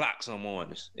 4 o'clock some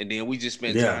mornings, and then we just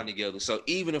spend time together. So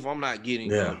even if I'm not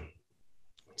getting up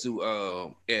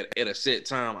to at a set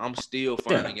time, I'm still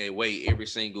finding a way every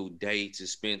single day to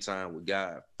spend time with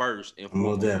God first and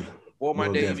foremost before my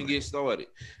day even gets started,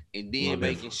 and then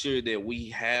making sure that we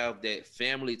have that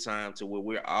family time to where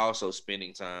we're also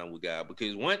spending time with God.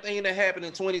 Because one thing that happened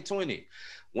in 2020,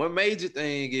 one major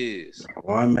thing is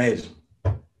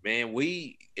man,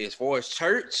 we, as far as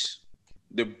church,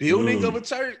 the building of a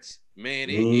church, man,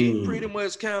 it pretty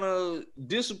much kind of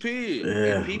disappeared.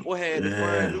 And people had to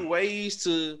find new ways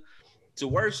to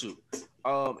worship.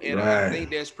 And I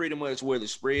think that's pretty much where the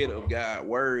spread of God's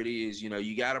word is. You know,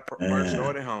 you got to first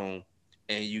start at home,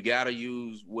 and you got to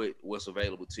use what's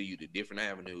available to you, the different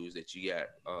avenues that you got,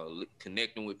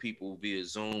 connecting with people via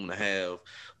Zoom to have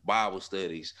Bible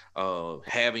studies,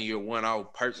 having your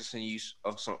one-off, purchasing you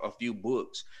a few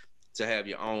books to have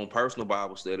your own personal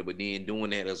Bible study, but then doing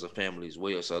that as a family as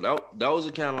well. So those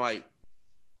are kind of like,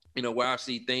 you know, where I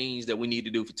see things that we need to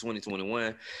do for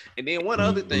 2021. And then one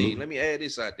other thing, let me add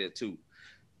this out there too.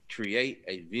 Create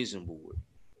a vision board.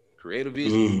 Create a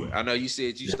vision board. I know you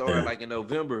said you started like in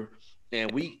November, and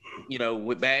we, you know,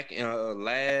 went back in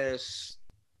not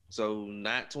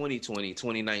 2020,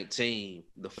 2019,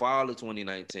 the fall of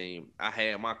 2019, I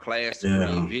had my class to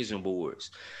create vision boards.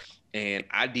 And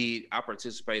I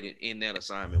participated in that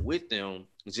assignment with them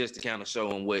just to kind of show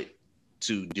them what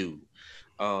to do.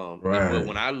 But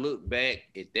when I look back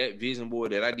at that vision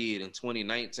board that I did in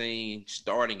 2019,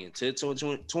 starting into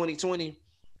 2020,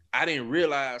 I didn't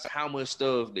realize how much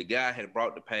stuff the guy had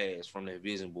brought to pass from that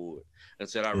vision board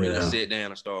until I really sat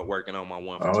down and started working on my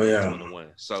one for 2021.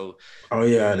 So,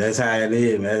 that's how it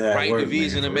is, man. Write the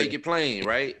vision and make it plain,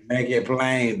 right? Make it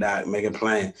plain, Doc. Make it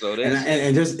plain. So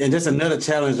and just another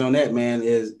challenge on that, man,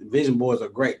 is vision boards are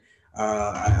great.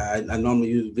 I normally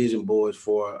use vision boards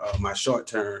for my short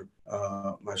term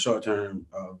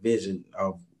vision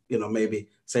of, you know, maybe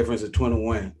say for instance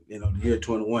 21, you know, the year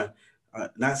 21.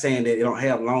 Not saying that it don't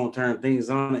have long-term things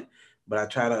on it, but I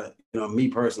try to, you know, me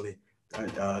personally,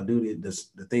 do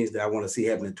the things that I want to see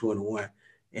happen in 21,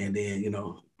 and then, you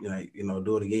know,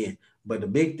 do it again. But the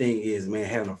big thing is, man,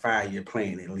 having a 5-year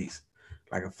plan at least.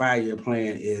 Like a 5-year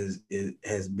plan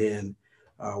has been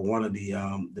one of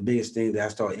the biggest things that I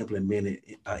started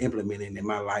implementing in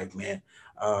my life, man.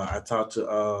 I talked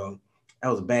to I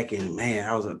was back in, man,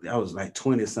 I was like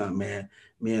 20 something, man.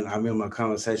 I remember a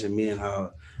conversation me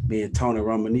and Tony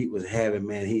Romanique was having,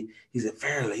 man. He said,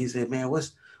 Fairly, he said, man,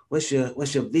 what's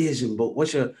your vision, but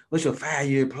what's your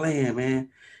 5-year plan, man?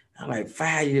 I'm like,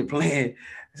 5-year plan?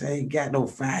 I said, I ain't got no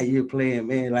 5-year plan,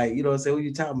 man. Like, you know what I'm saying? What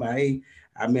you talking about? Hey,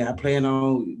 I mean, I plan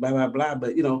on blah, blah, blah,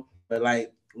 but you know, but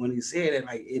like when he said it,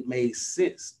 like it made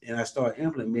sense. And I started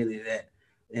implementing that.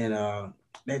 And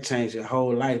that changed your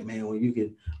whole life, man. When you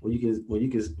can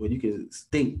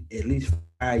think at least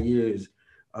 5 years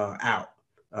out,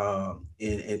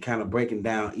 and kind of breaking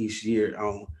down each year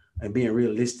on and being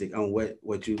realistic on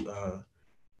what you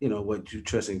what you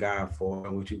trust in God for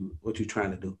and what you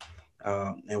trying to do.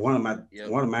 And one of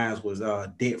mine was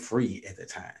debt free at the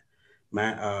time.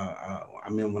 I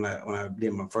remember when I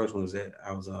did my first one,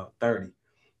 I was 30.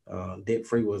 Debt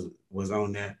free was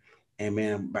on that. And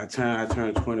man, by the time I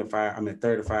turned 25, I mean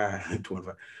 35,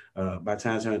 25. By the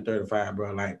time I turned 35,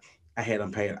 bro, like I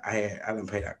done paid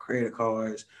out credit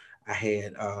cards. I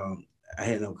had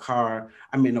no car.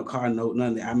 I mean, no car note,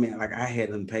 nothing. I mean, like I had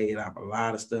done paid off a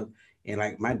lot of stuff, and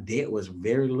like my debt was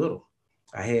very little.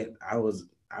 I was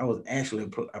actually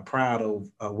proud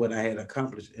of what I had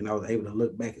accomplished, and I was able to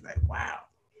look back and like, wow,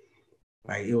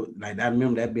 like I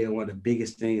remember that being one of the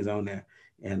biggest things on there.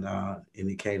 And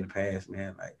it came to pass,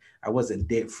 man. Like I wasn't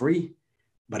debt free,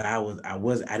 but I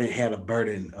didn't have a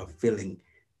burden of feeling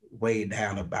way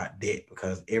down about debt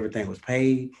because everything was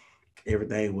paid,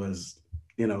 everything was,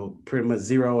 you know, pretty much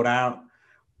zeroed out.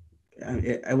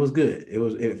 It was good.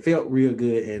 It felt real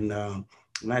good, and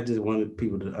I just wanted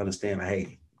people to understand, like,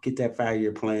 hey, get that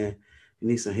 5-year plan. You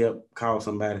need some help, call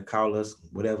somebody, call us,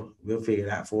 whatever. We'll figure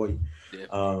it out for you.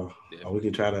 Or we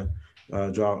can try to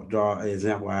draw an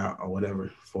example out or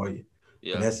whatever for you.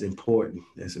 Yeah, but that's important.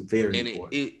 That's very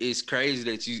important. It's crazy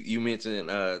that you mentioned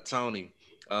Tony,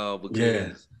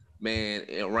 because man,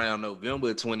 around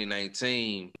November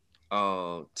 2019,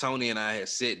 Tony and I had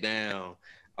sat down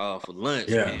for lunch.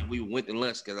 Yeah. And we went to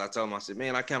lunch because I told him, I said,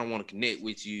 man, I kind of want to connect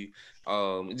with you,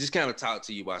 just kind of talk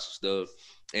to you about some stuff.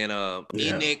 And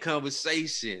in that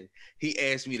conversation, he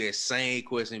asked me that same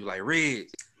question. He was like, Reg,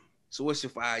 so what's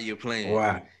your 5-year plan?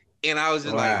 Wow. And I was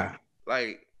just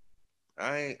like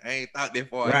I ain't thought that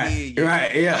far ahead.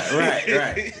 Right.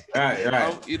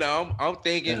 I'm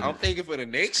thinking for the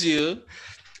next year.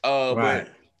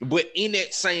 But in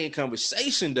that same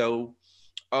conversation though,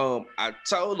 I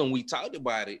told him, we talked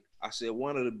about it. I said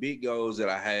one of the big goals that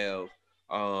I have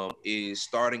is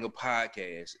starting a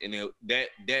podcast, and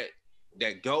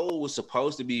that goal was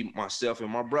supposed to be myself and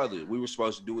my brother. We were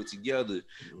supposed to do it together,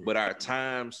 but our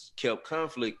times kept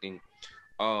conflicting.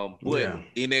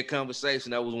 In that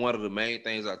conversation, that was one of the main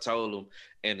things I told him.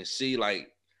 And to see like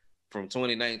from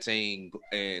 2019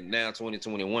 and now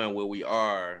 2021 where we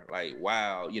are, like,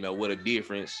 wow, what a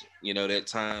difference, that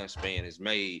time span is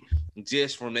made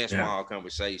just from that small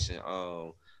conversation.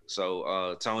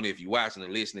 So Tony, if you're watching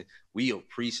and listening, we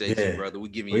appreciate you, brother. We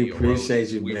appreciate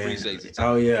you, man. We appreciate you, Tony.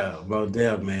 Oh yeah, about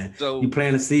that, man. So you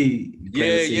plant a seed.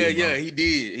 He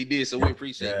did. So we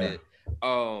appreciate that.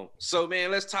 So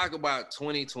man, let's talk about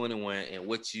 2021 and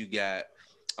what you got.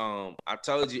 I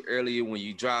told you earlier when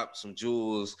you dropped some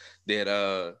jewels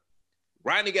that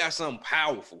Rodney got something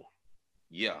powerful.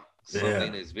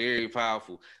 Something that's very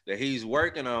powerful that he's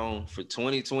working on for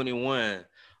 2021.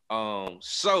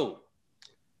 So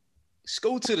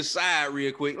scoot to the side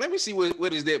real quick. Let me see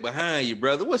what is that behind you,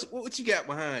 brother. What you got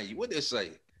behind you? What does it say?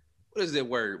 What is that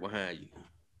word behind you?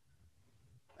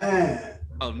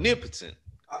 Omnipotent.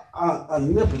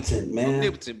 Omnipotent, man.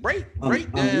 Omnipotent.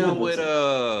 Break down what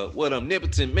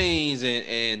omnipotent means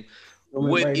and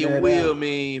what it will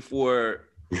mean for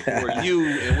you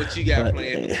and what you got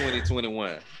planned for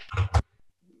 2021.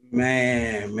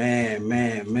 Man.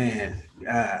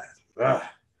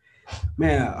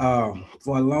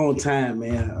 For a long time,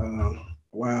 man, a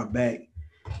while back,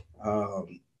 I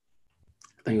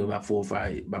think it was about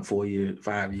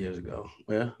 5 years ago.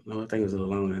 Well, no, I think it was a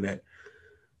little longer than that.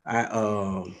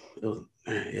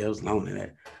 It was longer than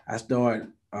that. I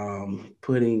started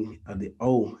putting the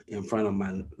O in front of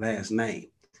my last name.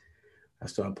 I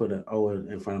started putting an O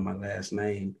in front of my last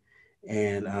name,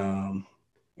 and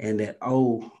that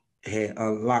O had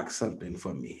unlocked something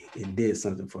for me. It did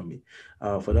something for me.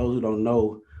 For those who don't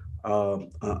know,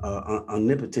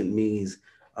 omnipotent means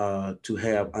to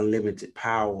have unlimited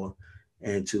power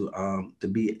and to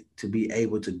be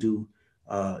able to do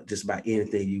just about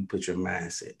anything you put your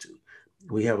mindset to.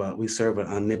 We serve an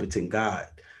omnipotent God.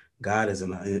 God is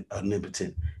an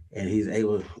omnipotent, and he's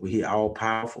all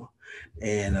powerful,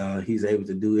 and he's able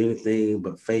to do anything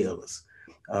but fail us.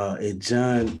 In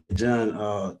John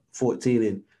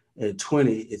 14 and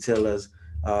 20, it tells us,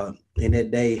 in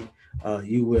that day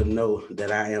you will know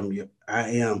that I am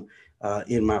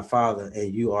in my Father,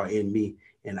 and you are in me,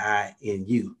 and I in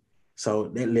you. So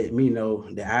that let me know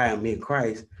that I am in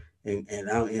Christ, and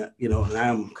I'm, and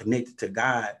I'm connected to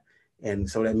God. And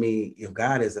so that means if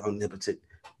God is omnipotent,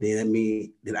 then that means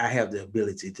that I have the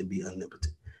ability to be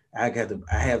omnipotent. I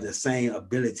have the same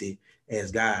ability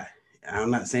as God. I'm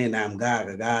not saying that I'm God,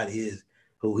 because God is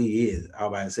who he is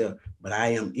all by himself, but I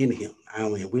am in him. I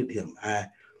am with him.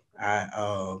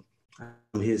 I'm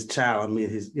his child. I'm in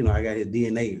his, I got his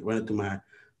DNA running through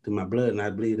my blood. And I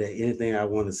believe that anything I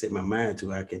want to set my mind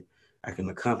to, I can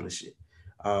accomplish it.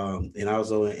 And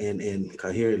also in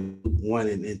Coherent 1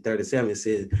 and 37, it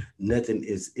says nothing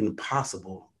is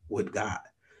impossible with God.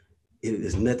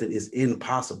 Nothing is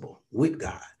impossible with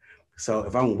God. So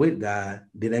if I'm with God,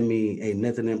 then that means ain't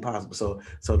nothing impossible. So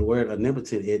the word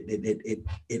omnipotent, it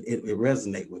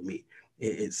resonates with me.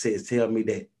 It says, tell me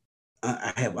that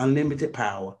I have unlimited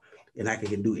power, and I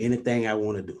can do anything I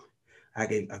want to do. I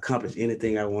can accomplish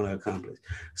anything I want to accomplish.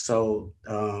 So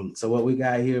what we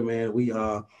got here, man, we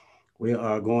are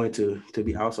going to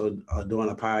be also doing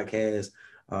a podcast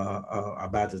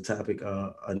about the topic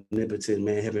of omnipotent,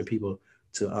 man, helping people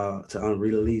to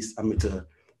unrelease.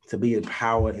 To be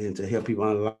empowered and to help people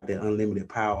unlock that unlimited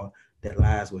power that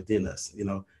lies within us.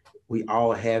 We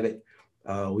all have it.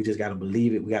 We just got to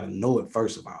believe it. We got to know it.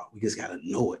 First of all, we just got to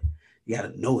know it. You got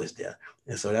to know it's there.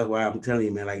 And so that's why I'm telling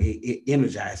you, man, like it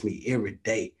energizes me every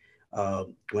day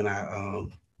when I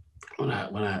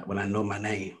know my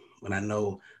name, when I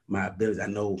know my abilities, I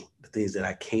know the things that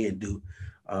I can do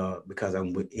because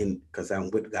I'm with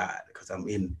God, because I'm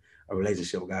in a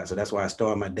relationship with God. So that's why I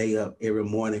start my day up every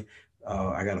morning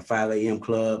I got a 5 a.m.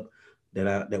 club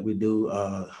that we do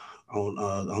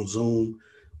on Zoom.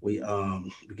 We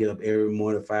get up every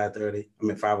morning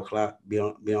 5:30. 5 o'clock. Be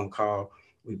on call.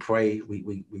 We pray.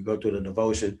 We go through the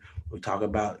devotion. We talk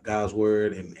about God's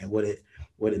word and what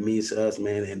it means to us,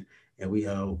 man. And we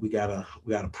got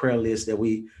a prayer list that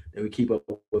we keep up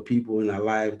with people in our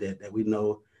life that we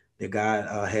know that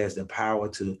God has the power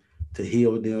to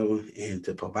heal them and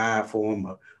to provide for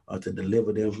them or to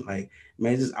deliver them. Like,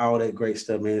 man, just all that great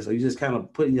stuff, man. So you just kind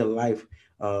of putting your life,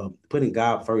 putting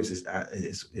God first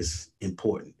is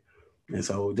important. And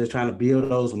so just trying to build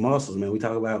those muscles, man. We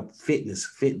talk about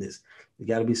fitness. You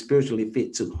got to be spiritually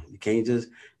fit too. You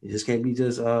just can't be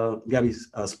just, you got to be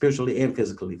spiritually and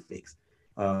physically fixed,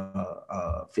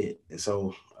 fit. And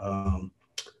so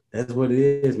that's what it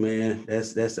is, man.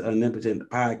 That's the Omnipotent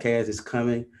podcast is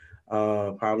coming,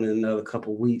 probably in another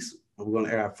couple of weeks. We're gonna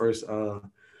air our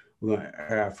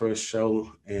first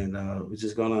show, and we're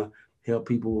just gonna help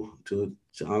people to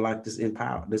unlock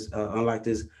unlock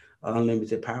this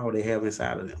unlimited power they have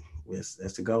inside of them. That's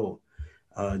the goal.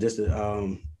 Just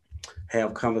to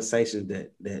have conversations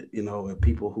that with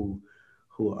people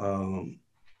who are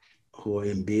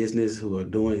in business, who are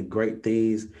doing great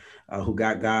things, who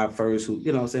got God first, who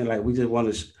what I'm saying, like we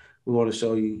want to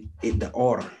show you the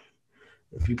order.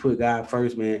 If you put God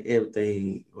first, man,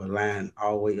 everything will line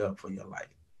all the way up for your life.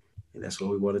 And that's what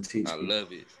we want to teach. I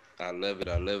love it. I love it.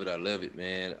 I love it. I love it,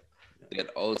 man. That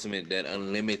ultimate, that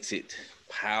unlimited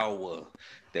power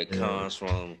that comes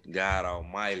from God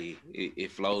Almighty,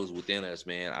 it flows within us,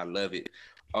 man. I love it.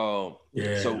 So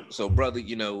brother,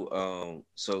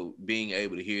 so being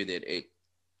able to hear that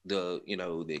the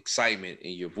excitement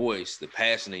in your voice, the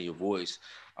passion in your voice,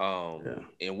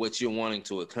 and what you're wanting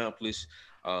to accomplish,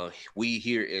 we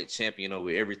here at Champion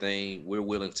Over Everything, we're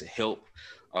willing to help.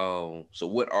 So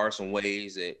what are some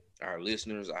ways that our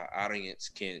listeners, our audience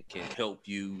can help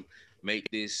you make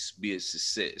this be a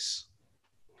success?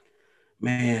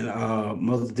 Man,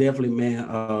 most definitely,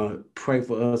 man. Pray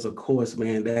for us, of course,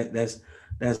 man. That's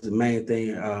the main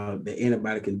thing that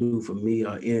anybody can do for me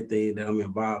or anything that I'm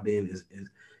involved in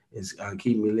is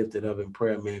keep me lifted up in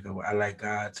prayer, man. Because I like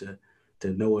God to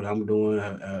know what I'm doing,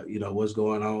 what's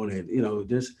going on, and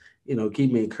just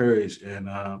keep me encouraged, and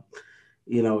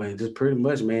and just pretty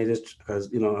much, man, just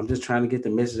because I'm just trying to get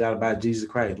the message out about Jesus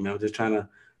Christ, man. I'm just trying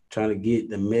to get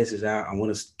the message out. I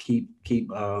want to keep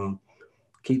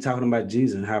talking about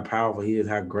Jesus and how powerful he is,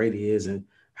 how great he is, and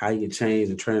how he can change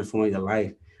and transform your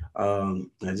life. I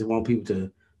just want people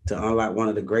to unlock one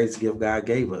of the greatest gifts God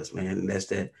gave us, man, and that's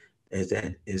that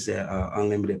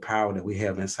unlimited power that we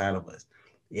have inside of us.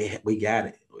 We got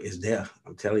it. It's there.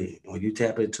 I'm telling you. When you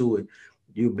tap into it,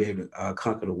 you'll be able to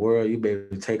conquer the world. You'll be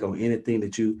able to take on anything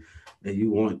that you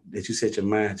want, that you set your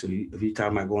mind to. If you're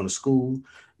talking about going to school,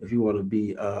 if you want to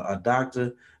be a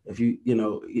doctor, if you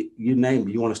name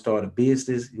it, you want to start a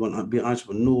business, you want to be an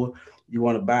entrepreneur, you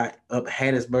want to buy up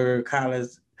Hattiesburg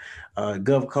College,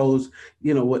 Gulf Coast,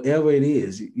 whatever it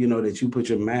is, that you put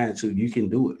your mind to, you can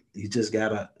do it. You just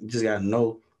gotta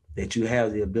know that you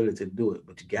have the ability to do it,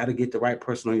 but you gotta get the right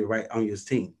person on your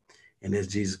team, and that's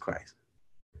Jesus Christ.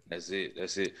 That's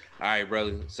it. All right,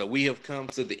 brother. So we have come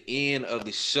to the end of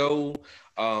the show.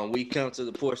 We come to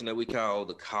the portion that we call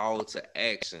the call to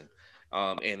action.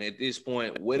 And at this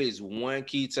point, what is one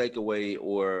key takeaway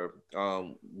or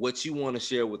what you want to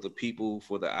share with the people,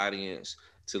 for the audience,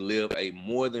 to live a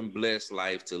more than blessed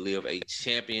life, to live a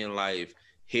champion life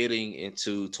heading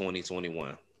into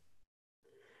 2021?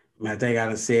 Man, I think I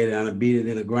done said it. I done beat it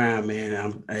in the ground,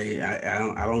 man.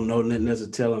 I don't know nothing else to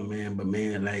tell them, man. But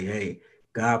man, like, hey,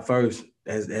 God first.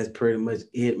 That's pretty much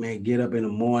it, man. Get up in the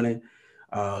morning,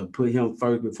 put him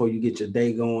first before you get your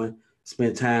day going.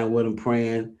 Spend time with him,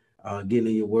 praying, getting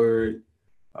in your word,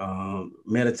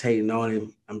 meditating on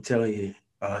him. I'm telling you,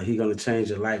 he's gonna change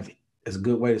your life. It's a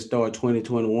good way to start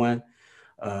 2021.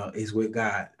 Is with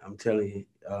God. I'm telling you,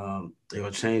 it will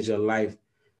change your life.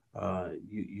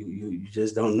 You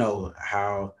just don't know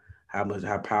how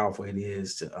powerful it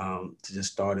is to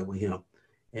just start it with him,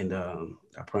 and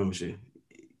I promise you,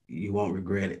 you won't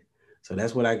regret it. So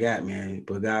that's what I got, man.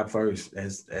 Put God first.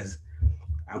 As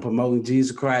I'm promoting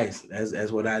Jesus Christ.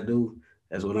 That's what I do.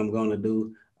 That's what I'm gonna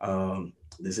do.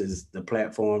 This is the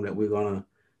platform that we're gonna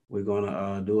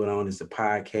do it on. It's the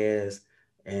podcast,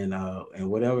 and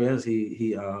whatever else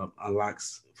he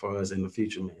unlocks for us in the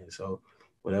future, man. So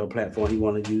whatever platform he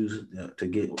want to use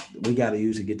we got to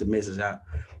use to get the message out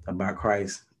about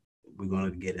Christ. We're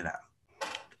gonna get it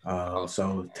out.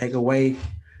 So take away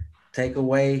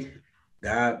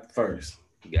God first.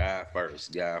 God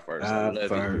first. God first. I God love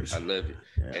first. it. I love it.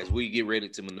 Yeah. As we get ready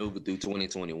to maneuver through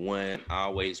 2021, I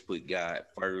always put God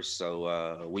first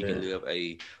so we can live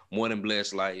a more than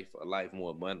blessed life, a life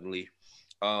more abundantly.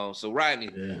 So Rodney,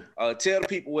 tell the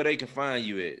people where they can find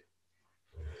you at.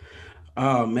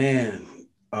 Oh man.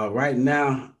 Right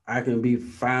now I can be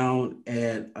found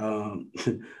at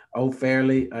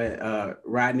O'Fairley,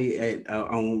 Rodney at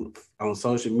on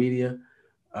social media,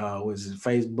 which is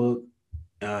Facebook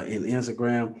and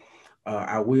Instagram.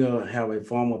 I will have a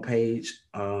formal page.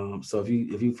 So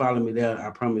if you follow me there, I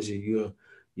promise you'll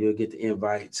get the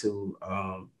invite to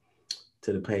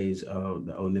the page of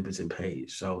the Omnipotent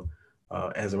page. So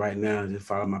as of right now, just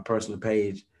follow my personal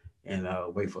page and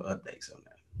wait for updates on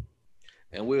that.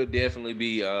 And we'll definitely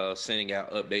be sending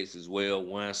out updates as well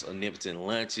once Omnipotent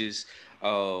launches.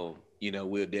 We'll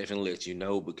definitely let you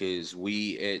know because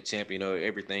we at Champion of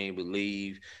Everything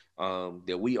believe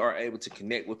that we are able to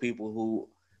connect with people who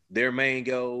their main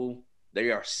goal,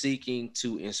 they are seeking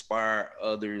to inspire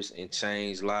others and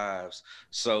change lives.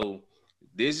 So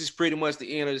this is pretty much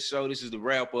the end of the show. This is the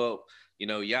wrap up.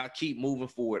 Y'all keep moving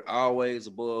forward, always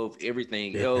above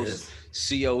everything else.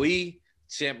 COE,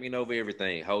 Champion Over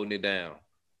Everything, holding it down.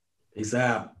 Peace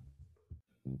out.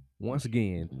 Once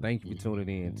again, thank you for tuning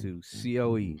in to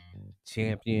COE,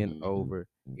 Champion Over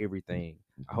Everything.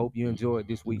 I hope you enjoyed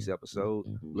this week's episode.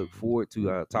 Look forward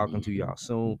to talking to y'all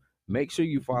soon. Make sure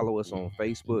you follow us on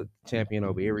Facebook, Champion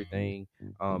Over Everything.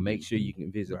 Make sure you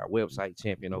can visit our website,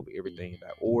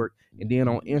 championovereverything.org. And then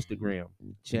on Instagram,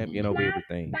 Champion Over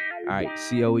Everything. All right,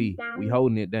 COE, we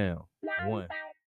holding it down. One.